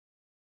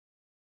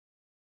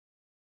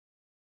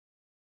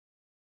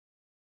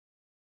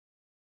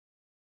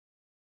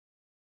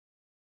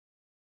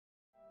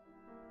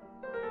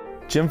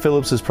Jim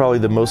Phillips is probably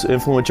the most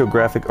influential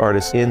graphic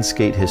artist in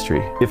skate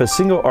history. If a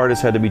single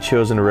artist had to be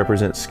chosen to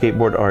represent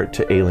skateboard art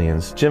to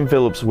aliens, Jim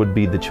Phillips would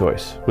be the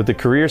choice. With a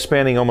career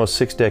spanning almost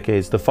 6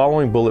 decades, the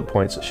following bullet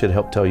points should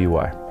help tell you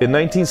why. In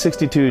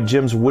 1962,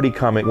 Jim's Woody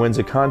comic wins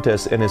a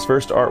contest and his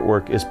first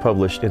artwork is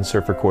published in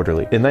Surfer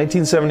Quarterly. In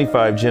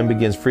 1975, Jim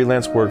begins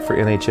freelance work for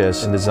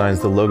NHS and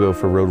designs the logo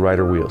for Road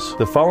Rider wheels.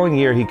 The following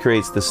year, he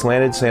creates the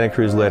slanted Santa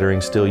Cruz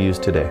lettering still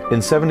used today.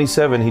 In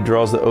 77, he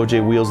draws the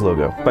OJ Wheels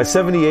logo. By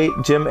 78,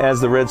 Jim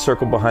adds the red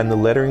circle behind the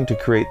lettering to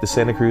create the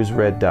Santa Cruz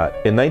red dot.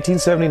 In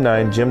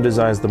 1979, Jim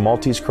designs the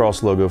Maltese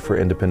Cross logo for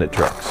independent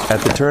trucks.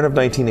 At the turn of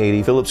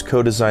 1980, Phillips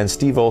co-designed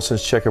Steve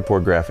Olson's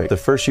checkerboard graphic, the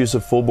first use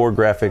of full board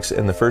graphics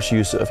and the first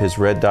use of his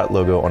red dot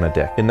logo on a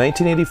deck. In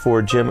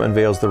 1984, Jim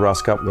unveils the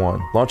Roscop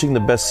 1, launching the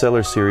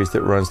bestseller series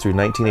that runs through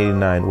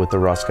 1989 with the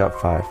Roscop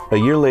 5. A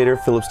year later,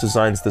 Phillips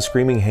designs the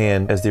Screaming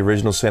Hand as the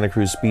original Santa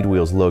Cruz Speed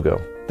Wheels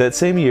logo. That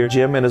same year,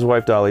 Jim and his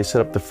wife Dolly set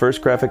up the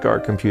first graphic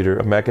art computer,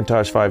 a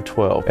Macintosh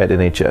 512, at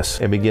NHS,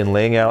 and began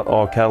laying out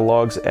all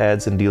catalogs,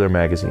 ads, and dealer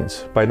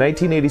magazines. By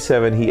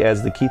 1987, he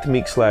adds the Keith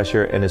Meek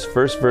slasher and his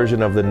first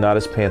version of the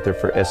Nodus Panther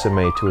for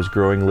SMA to his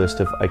growing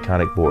list of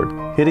iconic board.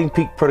 Hitting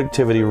peak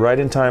productivity right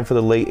in time for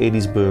the late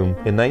 80s boom,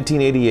 in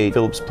 1988,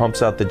 Phillips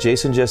pumps out the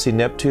Jason Jesse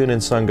Neptune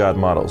and Sun God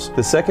models.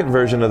 The second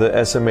version of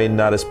the SMA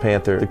Nodus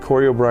Panther, the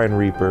Corey O'Brien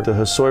Reaper, the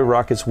Hosoi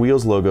Rockets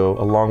Wheels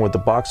logo, along with the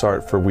box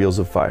art for Wheels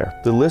of Fire.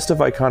 The list of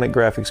iconic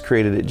graphics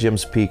created at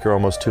Jim's peak are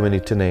almost too many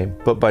to name,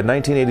 but by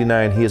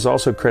 1989 he is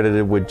also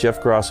credited with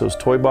Jeff Grosso's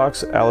Toy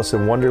Box, Alice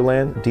in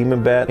Wonderland,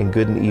 Demon Bat, and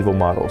Good and Evil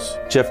models,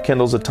 Jeff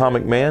Kendall's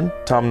Atomic Man,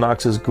 Tom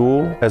Knox's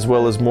Ghoul, as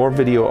well as more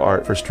video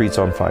art for Streets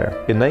on Fire.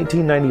 In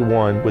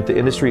 1991, with the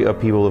industry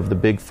upheaval of the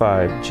Big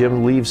Five,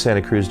 Jim leaves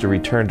Santa Cruz to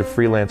return to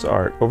freelance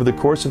art. Over the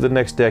course of the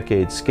next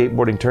decade,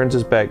 skateboarding turns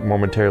its back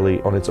momentarily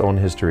on its own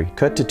history.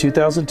 Cut to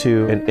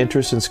 2002, and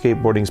interest in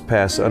skateboarding's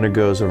past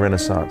undergoes a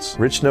renaissance.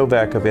 Rich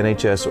Novak of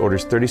NHS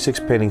orders 36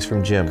 paintings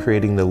from Jim,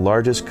 creating the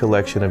largest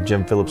collection of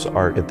Jim Phillips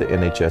art at the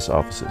NHS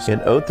offices. In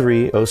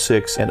 03,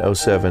 06, and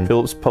 07,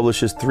 Phillips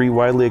publishes 3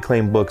 widely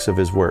acclaimed books of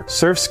his work: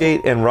 Surf,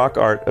 Skate, and Rock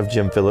Art of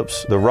Jim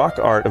Phillips, The Rock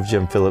Art of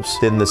Jim Phillips,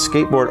 then The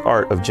Skateboard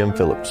Art of Jim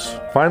Phillips.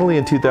 Finally,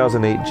 in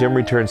 2008, Jim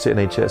returns to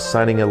NHS,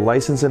 signing a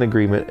license and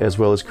agreement as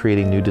well as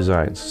creating new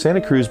designs. Santa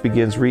Cruz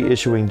begins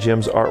reissuing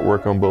Jim's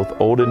artwork on both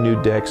old and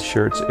new decks,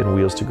 shirts, and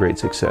wheels to great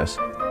success.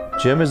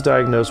 Jim is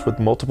diagnosed with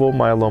multiple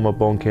myeloma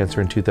bone cancer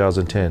in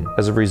 2010.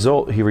 As a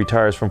result, he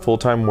retires from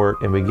full-time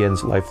work and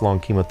begins lifelong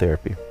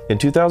chemotherapy. In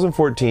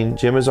 2014,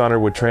 Jim is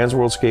honored with Trans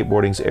World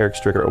Skateboarding's Eric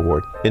Stricker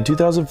Award. In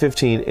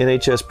 2015,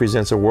 NHS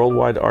presents a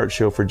worldwide art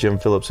show for Jim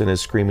Phillips and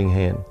his Screaming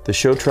Hand. The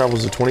show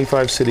travels to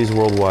 25 cities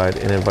worldwide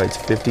and invites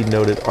 50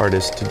 noted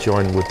artists to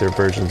join with their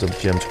versions of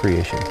Jim's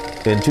creation.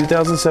 In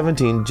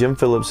 2017, Jim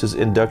Phillips is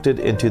inducted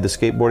into the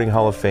Skateboarding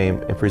Hall of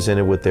Fame and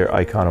presented with their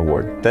Icon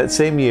Award. That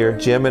same year,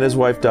 Jim and his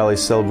wife Dolly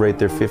celebrate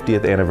their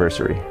 50th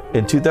anniversary.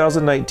 In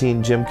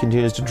 2019, Jim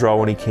continues to draw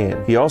when he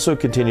can. He also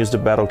continues to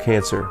battle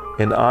cancer,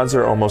 and odds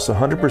are almost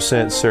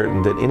 100%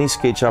 certain that any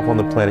skate shop on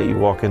the planet you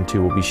walk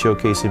into will be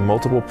showcasing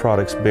multiple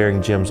products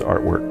bearing Jim's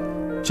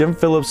artwork. Jim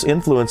Phillips'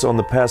 influence on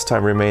the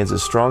pastime remains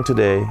as strong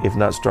today, if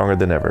not stronger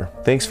than ever.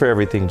 Thanks for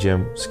everything,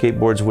 Jim.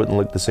 Skateboards wouldn't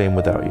look the same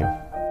without you.